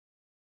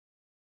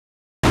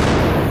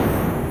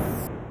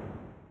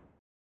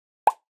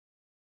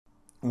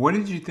What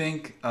did you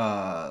think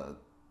about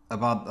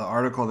the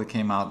article that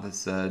came out that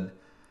said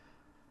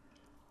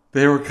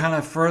they were kind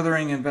of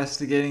furthering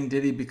investigating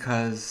Diddy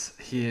because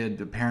he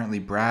had apparently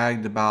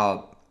bragged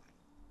about,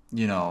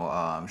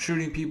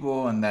 shooting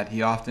people, and that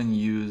he often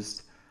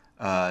used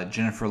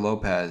Jennifer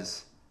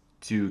Lopez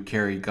to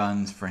carry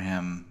guns for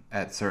him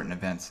at certain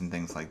events and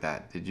things like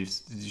that. Did you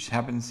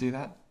happen to see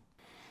that?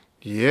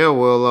 Yeah,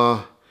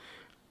 well,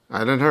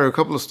 I done heard a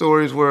couple of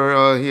stories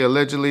where he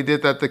allegedly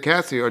did that to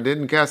Cassie, or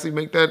didn't Cassie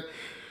make that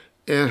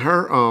in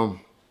her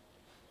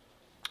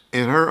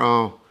in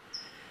her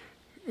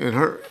in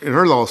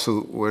her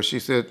lawsuit, where she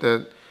said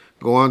that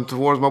going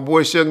towards my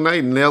boy Suge Knight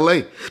in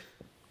L.A.,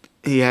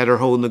 he had her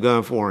holding the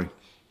gun for him.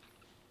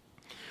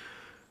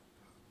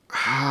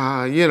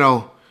 You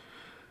know,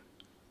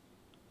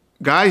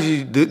 guys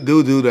you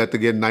do that to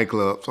get in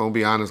nightclubs. I'll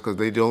be honest, because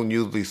they don't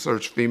usually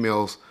search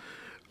females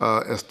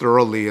as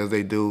thoroughly as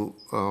they do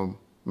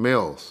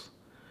males.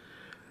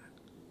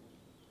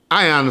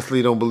 I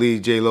honestly don't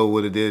believe J Lo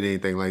would have did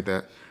anything like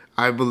that.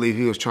 I believe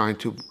he was trying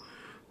to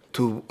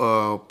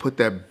put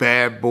that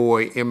bad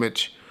boy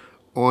image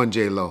on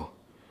J Lo.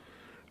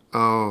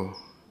 I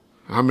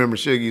remember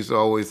Suge used to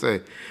always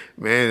say,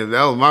 "Man, if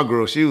that was my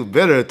girl, she was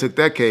better have took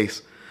that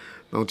case."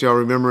 Don't y'all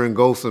remember in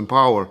Ghost and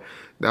Power?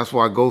 That's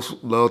why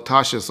Ghost loved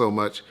Tasha so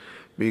much,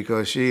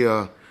 because she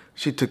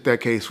took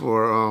that case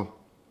for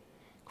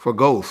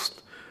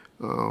Ghost,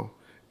 uh,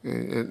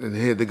 and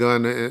hid the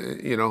gun,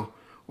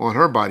 on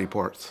her body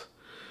parts.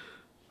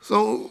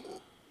 So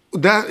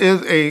that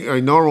is a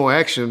normal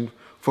action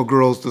for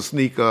girls to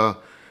sneak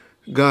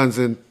guns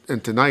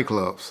into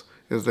nightclubs,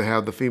 is to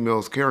have the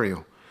females carry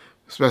them,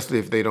 especially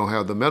if they don't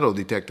have the metal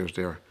detectors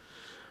there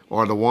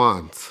or the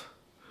wands.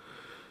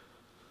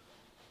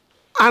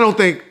 I don't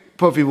think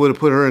Puffy would have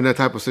put her in that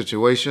type of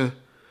situation,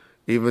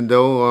 even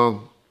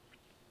though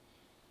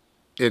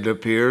it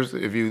appears,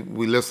 if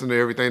we listen to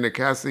everything that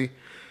Cassie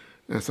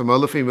and some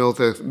other females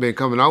have been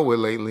coming out with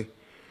lately,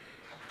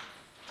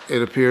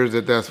 it appears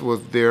that that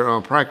was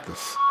their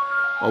practice,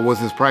 or was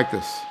his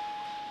practice.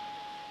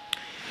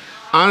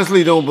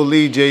 Honestly, don't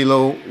believe J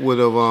Lo would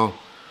have,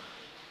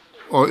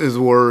 or is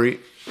worried.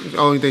 The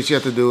only thing she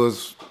has to do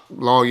is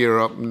lawyer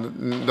up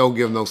and don't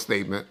give no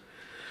statement.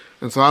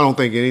 And so I don't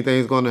think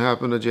anything's going to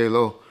happen to J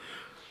Lo.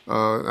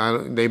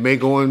 They may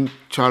go and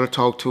try to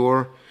talk to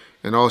her,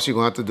 and all she's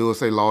going to have to do is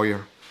say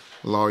lawyer,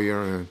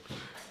 lawyer,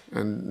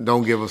 and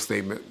don't give a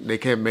statement. They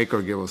can't make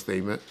her give a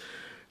statement.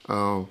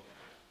 It'll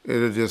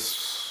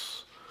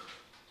just,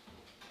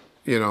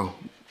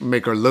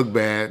 make her look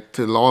bad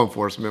to law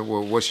enforcement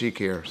with what she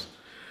cares.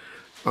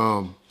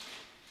 And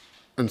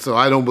so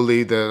I don't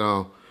believe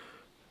that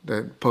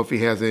Puffy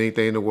has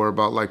anything to worry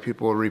about, like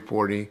people are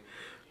reporting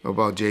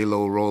about J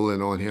Lo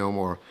rolling on him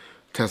or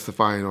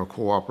testifying or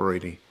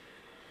cooperating.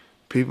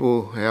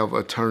 People have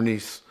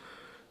attorneys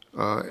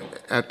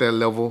at that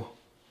level,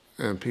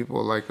 and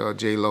people like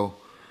J Lo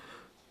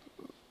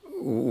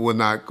would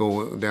not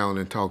go down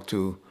and talk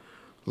to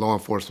law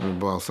enforcement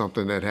about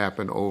something that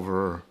happened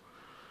over,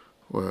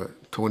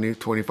 what, 20,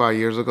 25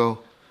 years ago,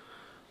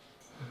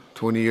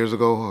 20 years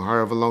ago, or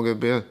however long it's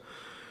been.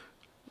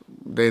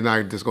 They're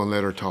not just gonna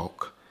let her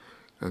talk.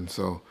 And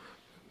so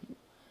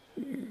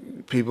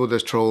people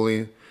that's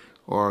trolling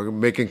or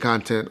making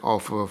content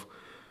off of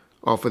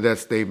that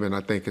statement,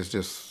 I think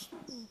it's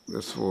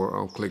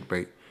for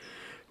clickbait.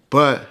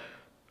 But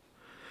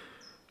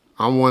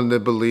I'm one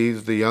that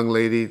believes the young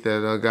lady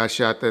that got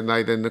shot that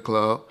night in the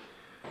club,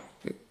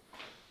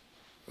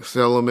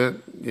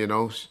 settlement,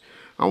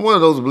 I'm one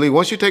of those who believe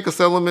once you take a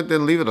settlement,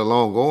 then leave it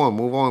alone. Go on,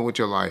 move on with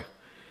your life.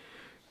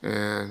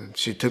 And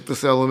she took the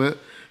settlement.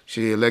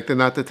 She elected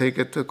not to take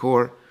it to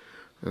court.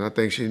 And I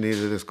think she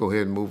needed to just go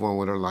ahead and move on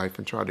with her life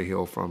and try to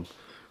heal from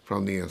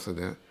the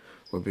incident,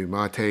 would be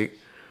my take.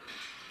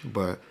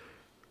 But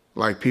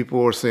like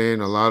people are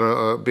saying, a lot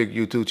of big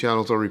YouTube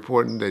channels are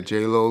reporting that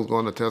J-Lo's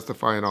going to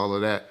testify and all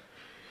of that.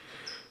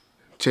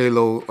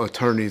 J-Lo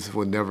attorneys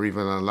would never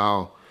even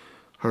allow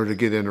her to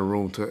get in a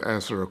room to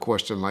answer a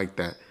question like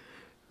that.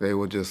 They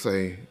would just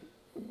say,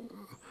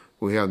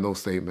 we have no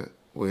statement.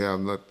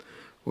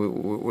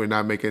 We're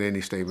not making any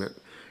statement.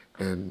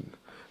 And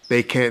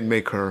they can't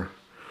make her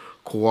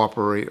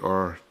cooperate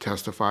or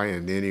testify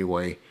in any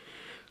way.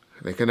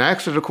 They can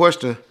ask her the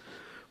question,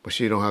 but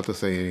she don't have to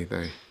say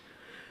anything.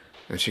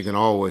 And she can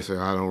always say,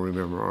 I don't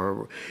remember.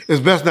 Or it's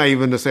best not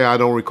even to say, I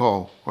don't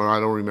recall, or I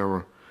don't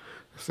remember.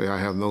 Say, I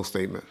have no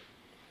statement.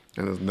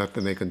 And there's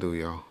nothing they can do,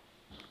 y'all.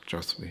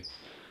 Trust me.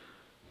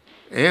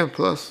 And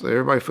plus,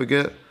 everybody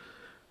forget,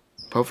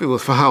 Puffy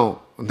was found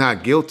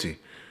not guilty,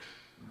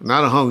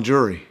 not a hung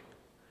jury.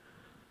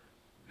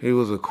 He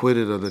was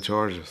acquitted of the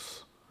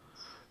charges.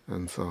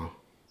 And so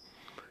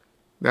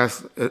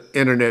that's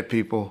internet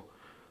people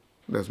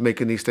that's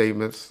making these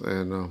statements.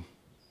 And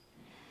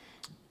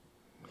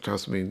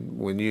trust me,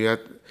 when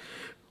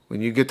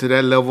you get to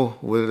that level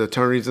with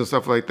attorneys and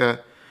stuff like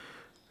that,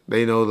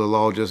 they know the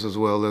law just as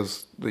well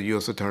as the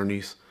U.S.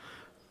 attorneys,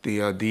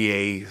 the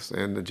DAs,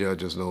 and the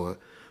judges know it,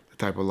 the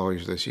type of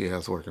lawyers that she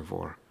has working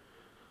for her.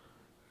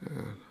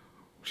 And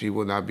She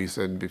will not be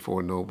sitting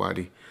before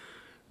nobody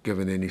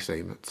giving any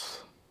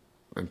statements.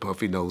 And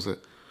Puffy knows it.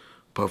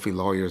 Puffy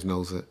lawyers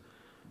knows it.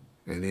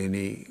 And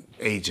any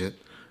agent,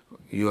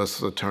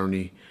 U.S.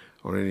 attorney,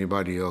 or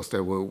anybody else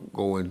that will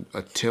go and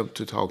attempt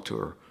to talk to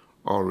her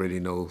already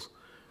knows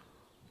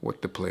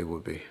what the play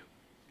would be.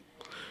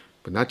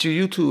 But not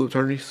you YouTube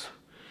attorneys.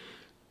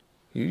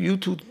 You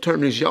YouTube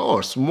attorneys, y'all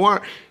are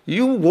smart.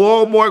 You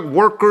Walmart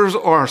workers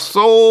are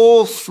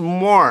so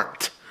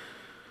smart.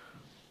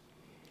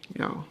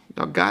 Y'all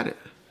got it.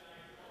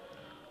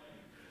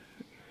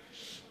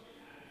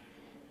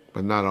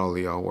 But not all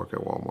of y'all work at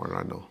Walmart,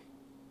 I know.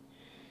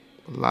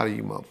 A lot of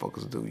you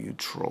motherfuckers do, you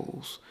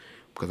trolls.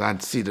 Because I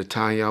see the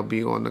time y'all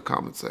be on the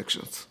comment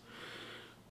sections.